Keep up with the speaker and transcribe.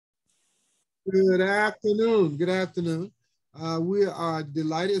Good afternoon. Good afternoon. We are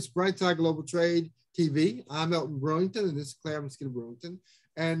delighted. It's Brightside Global Trade TV. I'm Elton Brewington, and this is Claire Brewington.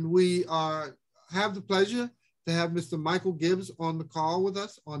 And we have the pleasure to have Mr. Michael Gibbs on the call with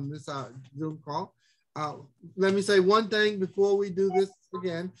us on this Zoom call. Let me say one thing before we do this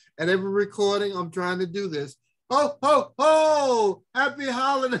again. At every recording, I'm trying to do this. Ho, ho, ho! Happy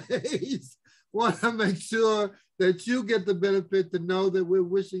holidays! Want to make sure that you get the benefit to know that we're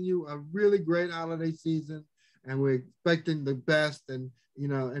wishing you a really great holiday season, and we're expecting the best. And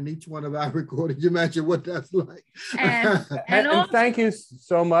in each one of our recordings, imagine what that's like. And thank you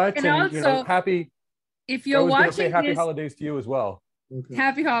so much. And also, happy. If you're watching happy holidays to you as well. Okay.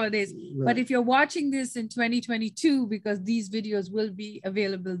 Happy holidays. Right. But if you're watching this in 2022, because these videos will be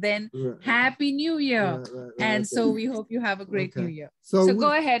available then, Happy New Year. And so we hope you have a great New Year. So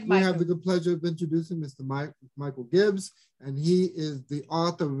go ahead, Michael. We have the good pleasure of introducing Mr. Michael Gibbs, and he is the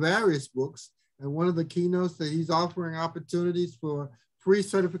author of various books. And one of the keynotes that he's offering opportunities for free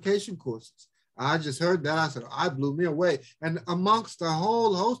certification courses. I just heard that. I said, I blew me away. And amongst a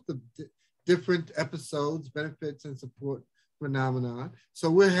whole host of different episodes, benefits, and support phenomenon.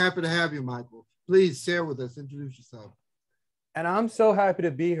 So we're happy to have you, Michael. Please share with us, introduce yourself. And I'm so happy to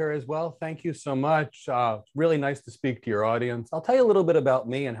be here as well. Thank you so much. It's really nice to speak to your audience. I'll tell you a little bit about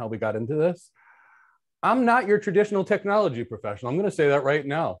me and how we got into this. I'm not your traditional technology professional. I'm going to say that right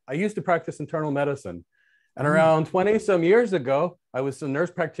now. I used to practice internal medicine. And around 20 some years ago, I was a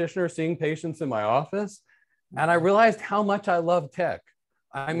nurse practitioner seeing patients in my office. And I realized how much I love tech.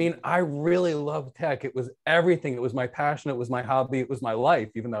 I mean, I really love tech. It was everything. It was my passion. It was my hobby. It was my life,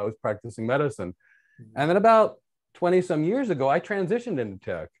 even though I was practicing medicine. And then about 20 some years ago, I transitioned into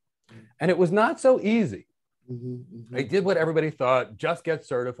tech, and it was not so easy. I did what everybody thought, just get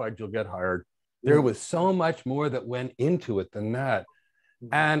certified, you'll get hired. There was so much more that went into it than that.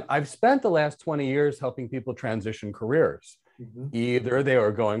 And I've spent the last 20 years helping people transition careers. Either they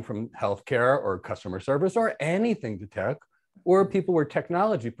are going from healthcare or customer service or anything to tech, or people were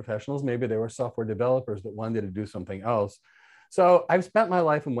technology professionals. Maybe they were software developers that wanted to do something else. So I've spent my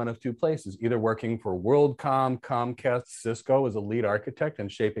life in one of two places, either working for WorldCom, Comcast, Cisco as a lead architect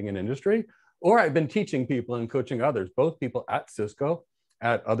and shaping an industry, or I've been teaching people and coaching others, both people at Cisco,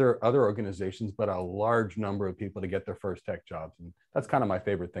 at other organizations, but a large number of people to get their first tech jobs. And that's kind of my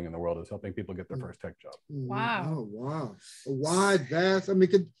favorite thing in the world, is helping people get their first tech job. Wow. Oh, wow. A wide, vast, I mean,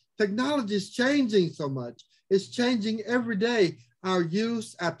 technology is changing so much. It's changing every day, our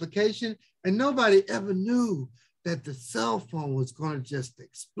use, application, and nobody ever knew that the cell phone was going to just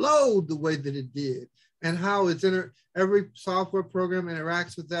explode the way that it did, and how it's every software program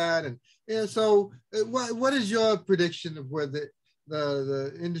interacts with that. And so what is your prediction of where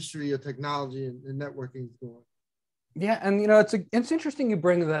the industry of technology and networking is going? Yeah, and it's interesting you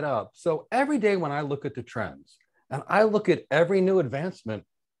bring that up. So every day when I look at the trends and I look at every new advancement,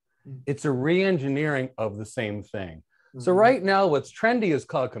 it's a re-engineering of the same thing. So right now, what's trendy is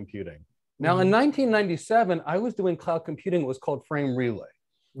cloud computing. Now, in 1997, I was doing cloud computing. It was called frame relay.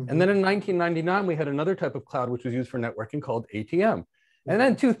 And then in 1999, we had another type of cloud, which was used for networking, called ATM. And then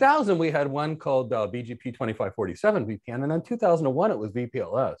in 2000, we had one called BGP 2547 VPN. And then 2001, it was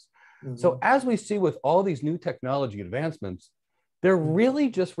VPLS. So as we see with all these new technology advancements, they're really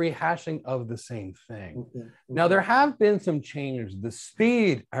just rehashing of the same thing. Now, there have been some changes. The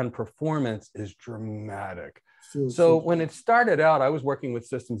speed and performance is dramatic. So when it started out, I was working with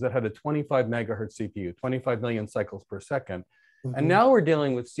systems that had a 25 megahertz CPU, 25 million cycles per second. And now we're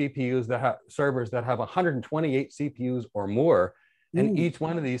dealing with CPUs that have servers that have 128 CPUs or more. And each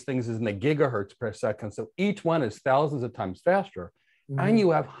one of these things is in the gigahertz per second. So each one is thousands of times faster. And you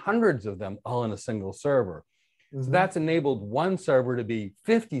have hundreds of them all in a single server. So that's enabled one server to be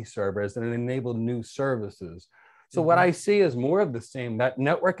 50 servers, and it enabled new services. So what I see is more of the same, that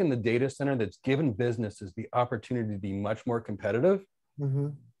network in the data center that's given businesses the opportunity to be much more competitive.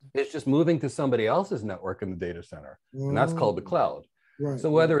 It's just moving to somebody else's network in the data center, and that's called the cloud.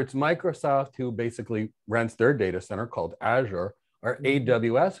 So whether it's Microsoft, who basically rents their data center called Azure, or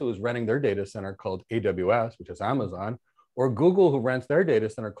AWS, who is renting their data center called AWS, which is Amazon, or Google, who rents their data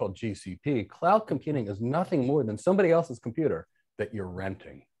center called GCP, cloud computing is nothing more than somebody else's computer that you're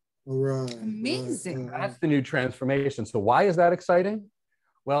renting. Amazing. That's the new transformation. So why is that exciting?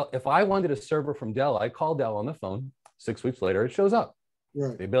 Well, if I wanted a server from Dell, I call Dell on the phone. 6 weeks later, it shows up.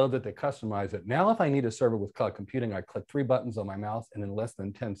 They build it, they customize it. Now, if I need a server with cloud computing, I click 3 buttons on my mouse, and in less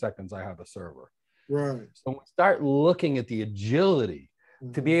than 10 seconds, I have a server. So when we start looking at the agility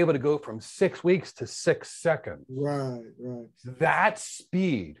to be able to go from 6 weeks to 6 seconds. That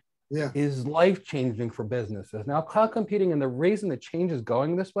speed is life-changing for businesses. Now, cloud computing, and the reason the change is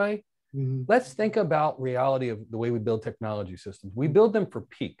going this way Let's think about reality of the way we build technology systems. We build them for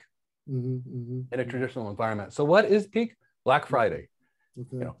peak in a traditional environment. So what is peak? Black Friday.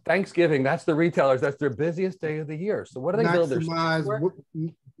 You know, Thanksgiving, that's the retailers, that's their busiest day of the year. So what do they build their stores for?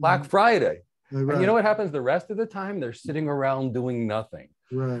 Black Friday. Right. And you know what happens the rest of the time? They're sitting around doing nothing.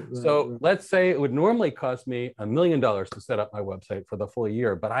 So let's say it would normally cost me $1 million to set up my website for the full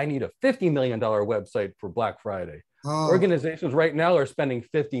year, but I need a $50 million website for Black Friday. Organizations right now are spending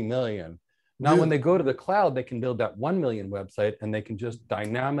 $50 million. Now, when they go to the cloud, they can build that 1 million website and they can just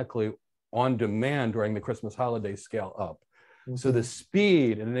dynamically on demand during the Christmas holiday scale up. So the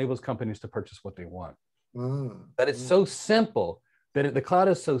speed, it enables companies to purchase what they want. But it's so simple that the cloud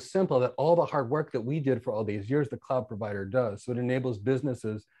is so simple that all the hard work that we did for all these years, the cloud provider does. So it enables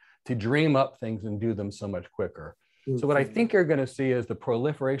businesses to dream up things and do them so much quicker. So what I think you're going to see is the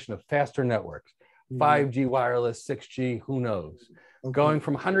proliferation of faster networks, 5G wireless, 6G, who knows? Going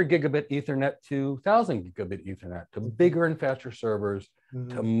from 100 gigabit Ethernet to 1,000 gigabit Ethernet to bigger and faster servers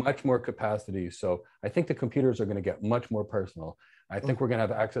to much more capacity. So I think the computers are going to get much more personal. I think we're going to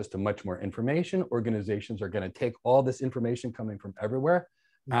have access to much more information. Organizations are going to take all this information coming from everywhere,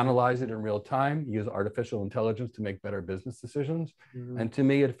 analyze it in real time, use artificial intelligence to make better business decisions. And to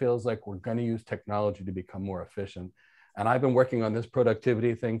me, it feels like we're going to use technology to become more efficient. And I've been working on this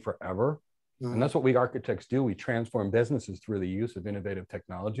productivity thing forever. And that's what we architects do. We transform businesses through the use of innovative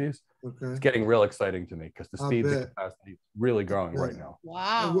technologies. It's getting real exciting to me because the speed and capacity is really growing right now.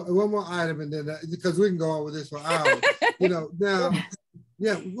 Wow. One more item, and then because we can go on with this for hours. You know, now,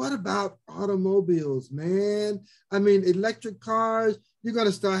 what about automobiles, man? I mean, electric cars. You're going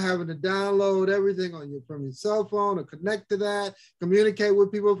to start having to download everything from your cell phone or connect to that, communicate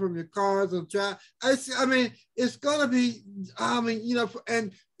with people from your cars and try. I mean, it's going to be, you know,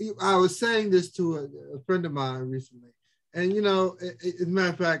 and I was saying this to a friend of mine recently. And, you know, as a matter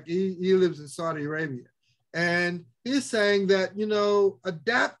of fact, he lives in Saudi Arabia. And he's saying that, you know,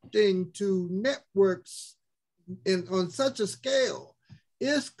 adapting to networks on such a scale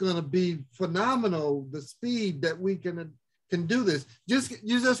is going to be phenomenal, the speed that we can do this. You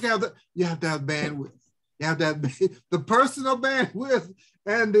have to have bandwidth. You have to have the personal bandwidth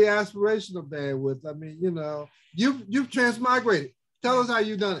and the aspirational bandwidth. I mean, you know, you've transmigrated. Tell us how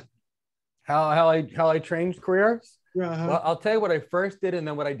you've done it. How I changed careers? Well, I'll tell you what I first did and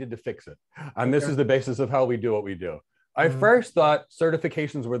then what I did to fix it. And this is the basis of how we do what we do. I first thought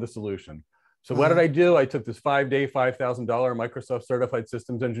certifications were the solution. So what did I do? I took this 5-day, $5,000 Microsoft Certified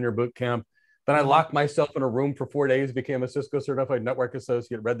Systems Engineer Bootcamp. Then I locked myself in a room for 4 days, became a Cisco Certified Network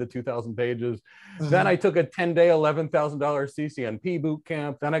Associate, read the 2,000 pages. Then I took a 10-day, $11,000 CCNP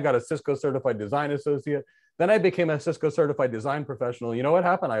bootcamp. Then I got a Cisco Certified Design Associate. Then I became a Cisco Certified Design Professional. You know what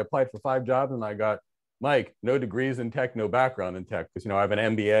happened? I applied for 5 jobs and I got, Mike, no degrees in tech, no background in tech. Because, you know, I have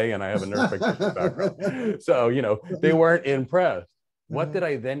an MBA and I have a nurse practitioner background. So, you know, they weren't impressed. What did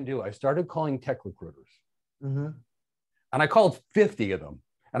I then do? I started calling tech recruiters. And I called 50 of them.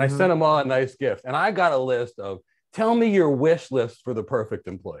 And I sent them all a nice gift. And I got a list of, tell me your wish list for the perfect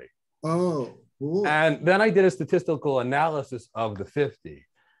employee. Oh, cool. And then I did a statistical analysis of the 50.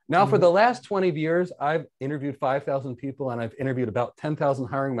 Now, for the last 20 years, I've interviewed 5,000 people and I've interviewed about 10,000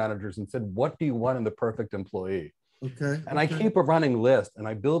 hiring managers and said, what do you want in the perfect employee? And I keep a running list and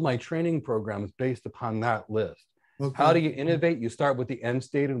I build my training programs based upon that list. How do you innovate? You start with the end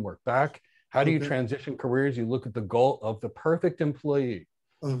state and work back. How do you transition careers? You look at the goal of the perfect employee.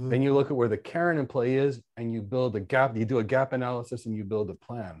 Then you look at where the current employee is and you build a gap, you do a gap analysis and you build a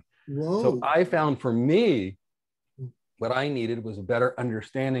plan. So I found for me, what I needed was a better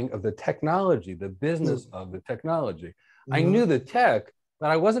understanding of the technology, the business of the technology. I knew the tech, but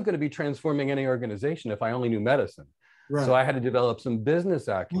I wasn't going to be transforming any organization if I only knew medicine. So I had to develop some business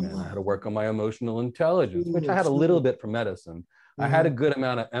acumen. I had to work on my emotional intelligence, which I had a little bit from medicine. I had a good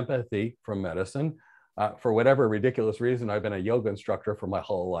amount of empathy from medicine. For whatever ridiculous reason, I've been a yoga instructor for my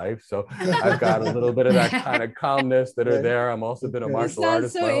whole life. So I've got a little bit of that kind of calmness that are there. I'm also been a martial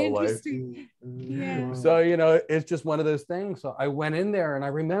artist my whole life. So, you know, it's just one of those things. So I went in there and I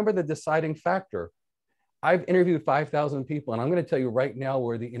remember the deciding factor. I've interviewed 5,000 people and I'm going to tell you right now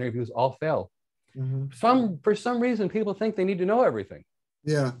where the interviews all fail. For some reason, people think they need to know everything.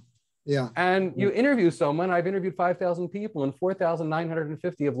 And you interview someone, I've interviewed 5,000 people and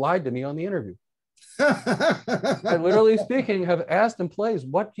 4,950 have lied to me on the interview. I literally speaking have asked employees,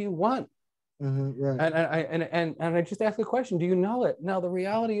 what do you want? And I just ask the question, do you know it? Now, the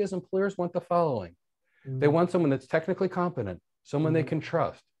reality is employers want the following. They want someone that's technically competent, someone they can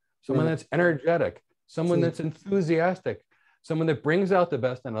trust, someone that's energetic, someone that's enthusiastic, someone that brings out the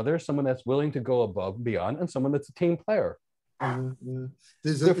best in others, someone that's willing to go above and beyond, and someone that's a team player.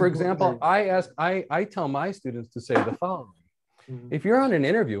 So for example, I tell my students to say the following. If you're on an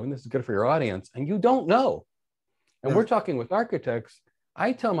interview, and this is good for your audience, and you don't know, and we're talking with architects,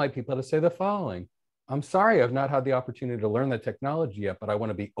 I tell my people to say the following. I'm sorry, I've not had the opportunity to learn the technology yet, but I want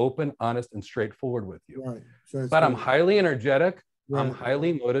to be open, honest, and straightforward with you. Right. So but I'm highly energetic, I'm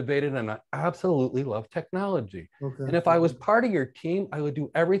highly motivated, and I absolutely love technology. Okay. And if I was part of your team, I would do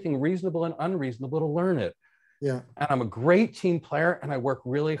everything reasonable and unreasonable to learn it. Yeah. And I'm a great team player, and I work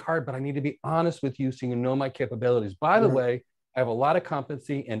really hard, but I need to be honest with you so you know my capabilities. By the way, I have a lot of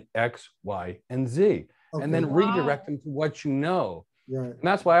competency in X, Y, and Z. Okay. And then redirect them to what you know. Right. And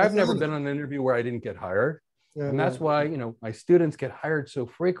that's why I've never been on an interview where I didn't get hired. Yeah, and that's why, you know, my students get hired so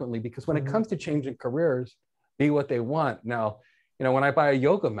frequently, because when it comes to changing careers, be what they want. Now, you know, when I buy a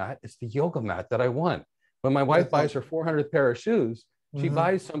yoga mat, it's the yoga mat that I want. When my wife buys her 400th pair of shoes, she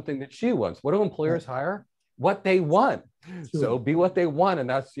buys something that she wants. What do employers hire? What they want. Sure. So be what they want. And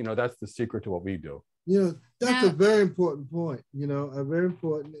that's, you know, that's the secret to what we do. You know, that's a very important point, you know, a very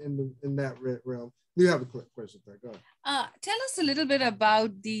important in that realm. You have a quick question, go ahead. Tell us a little bit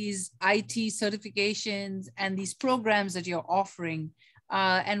about these IT certifications and these programs that you're offering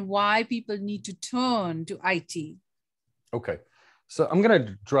and why people need to turn to IT. Okay, so I'm going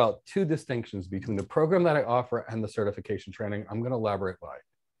to draw out two distinctions between the program that I offer and the certification training. I'm going to elaborate why.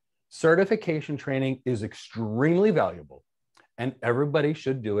 Certification training is extremely valuable, and everybody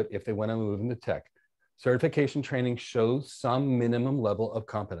should do it if they want to move into tech. Certification training shows some minimum level of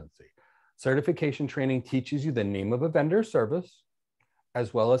competency. Certification training teaches you the name of a vendor service,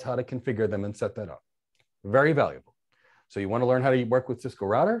 as well as how to configure them and set that up. Very valuable. So you want to learn how to work with Cisco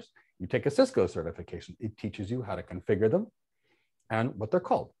routers, you take a Cisco certification. It teaches you how to configure them and what they're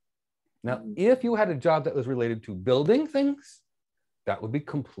called. Now, if you had a job that was related to building things, that would be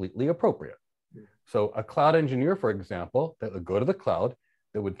completely appropriate. So a cloud engineer, for example, that would go to the cloud,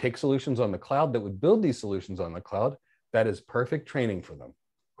 that would take solutions on the cloud, that would build these solutions on the cloud, that is perfect training for them.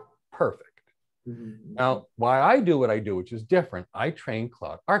 Perfect. Now, why I do what I do, which is different, I train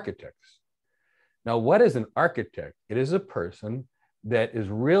cloud architects. Now, what is an architect? It is a person that is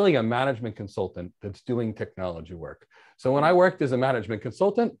really a management consultant that's doing technology work. So when I worked as a management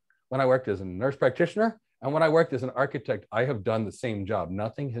consultant, when I worked as a nurse practitioner, and when I worked as an architect, I have done the same job.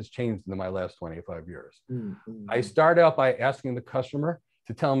 Nothing has changed in my last 25 years. I start out by asking the customer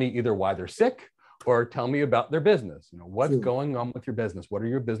to tell me either why they're sick or tell me about their business. You know, what's going on with your business? What are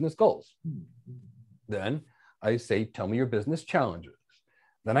your business goals? Then I say, tell me your business challenges.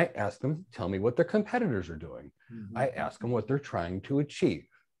 Then I ask them, tell me what their competitors are doing. I ask them what they're trying to achieve.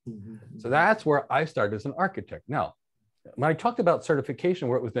 So that's where I start as an architect. Now, when I talked about certification,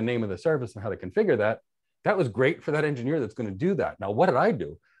 where it was the name of the service and how to configure that, that was great for that engineer that's going to do that. Now, what did I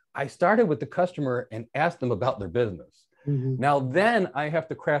do? I started with the customer and asked them about their business. Now, then I have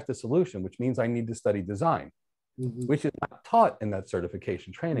to craft a solution, which means I need to study design, which is not taught in that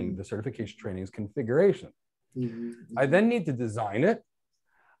certification training. The certification training is configuration. I then need to design it.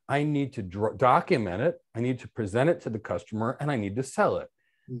 I need to document it. I need to present it to the customer, and I need to sell it.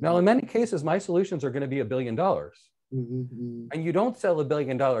 Now, in many cases, my solutions are going to be $1 billion. And you don't sell $1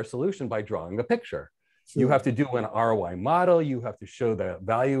 billion solution by drawing a picture. You have to do an ROI model. You have to show the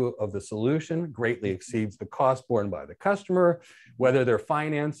value of the solution greatly exceeds the cost borne by the customer, whether they're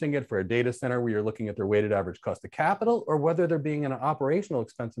financing it for a data center where you're looking at their weighted average cost of capital, or whether they're being in an operational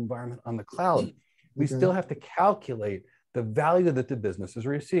expense environment on the cloud. We still have to calculate the value that the business has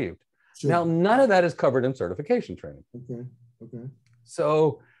received. Now, none of that is covered in certification training.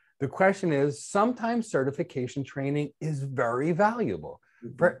 So the question is, sometimes certification training is very valuable.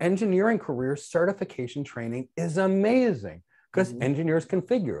 For engineering careers, certification training is amazing because engineers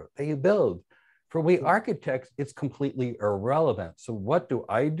configure, they build. For we architects, it's completely irrelevant. So what do?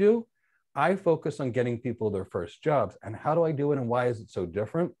 I focus on getting people their first jobs. And how do I do it, and why is it so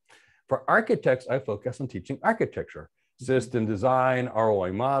different? For architects, I focus on teaching architecture, system design,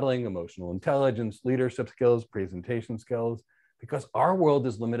 ROI modeling, emotional intelligence, leadership skills, presentation skills, because our world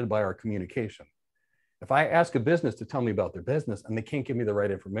is limited by our communication. If I ask a business to tell me about their business and they can't give me the right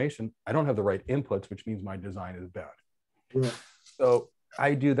information, I don't have the right inputs, which means my design is bad. So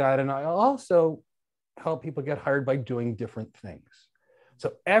I do that. And I also help people get hired by doing different things.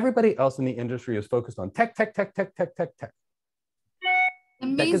 So everybody else in the industry is focused on tech.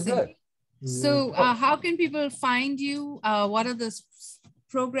 Amazing. Tech is good. So how can people find you? What are the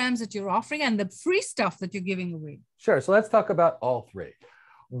programs that you're offering and the free stuff that you're giving away? Sure. So let's talk about all three.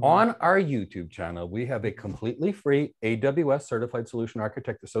 On our YouTube channel, we have a completely free AWS Certified Solution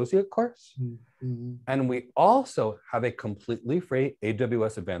Architect Associate course. And we also have a completely free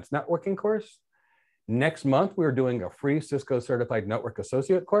AWS Advanced Networking course. Next month, we're doing a free Cisco Certified Network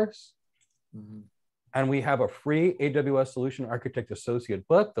Associate course. And we have a free AWS Solution Architect Associate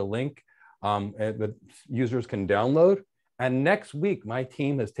book, the link that users can download. And next week, my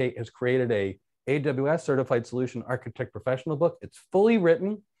team has created a AWS Certified Solution Architect Professional book. It's fully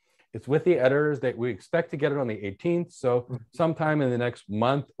written. It's with the editors that we expect to get it on the 18th. So sometime in the next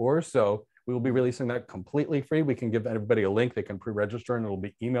month or so, we will be releasing that completely free. We can give everybody a link. They can pre-register and it will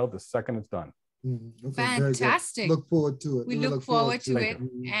be emailed the second it's done. Okay, fantastic. Look forward to it. We look forward to it.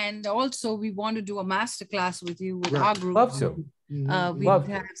 And also we want to do a masterclass with you with our group. Love to. We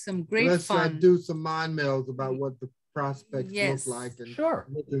have some great fun. Do some mind melds about what the prospects look like. And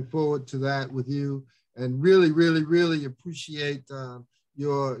looking forward to that with you. And really, really, really appreciate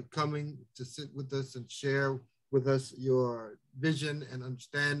your coming to sit with us and share with us your vision and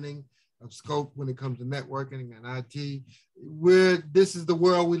understanding of scope when it comes to networking and IT. This is the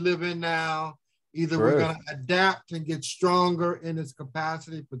world we live in now. Either we're going to adapt and get stronger in its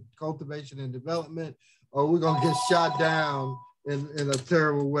capacity for cultivation and development, or we're going to get shot down in a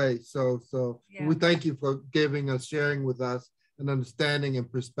terrible way. So we thank you for sharing with us an understanding and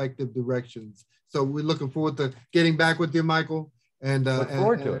perspective directions. So we're looking forward to getting back with you, Michael. And look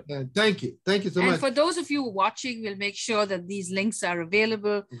forward to it. And thank you so much. And for those of you watching, we'll make sure that these links are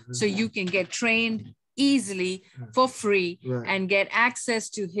available so you can get trained easily for free and get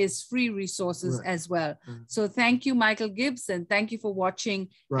access to his free resources as well. So thank you, Michael Gibbs, and thank you for watching.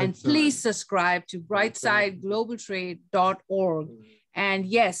 And please subscribe to brightsideglobaltrade.org. And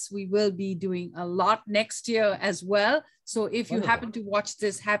yes, we will be doing a lot next year as well. So if you happen to watch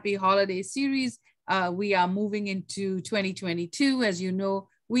this Happy Holiday series, we are moving into 2022. As you know,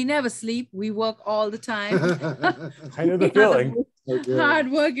 we never sleep. We work all the time. I know the feeling.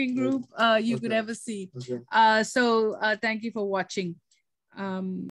 Hard-working group you could ever see. So thank you for watching.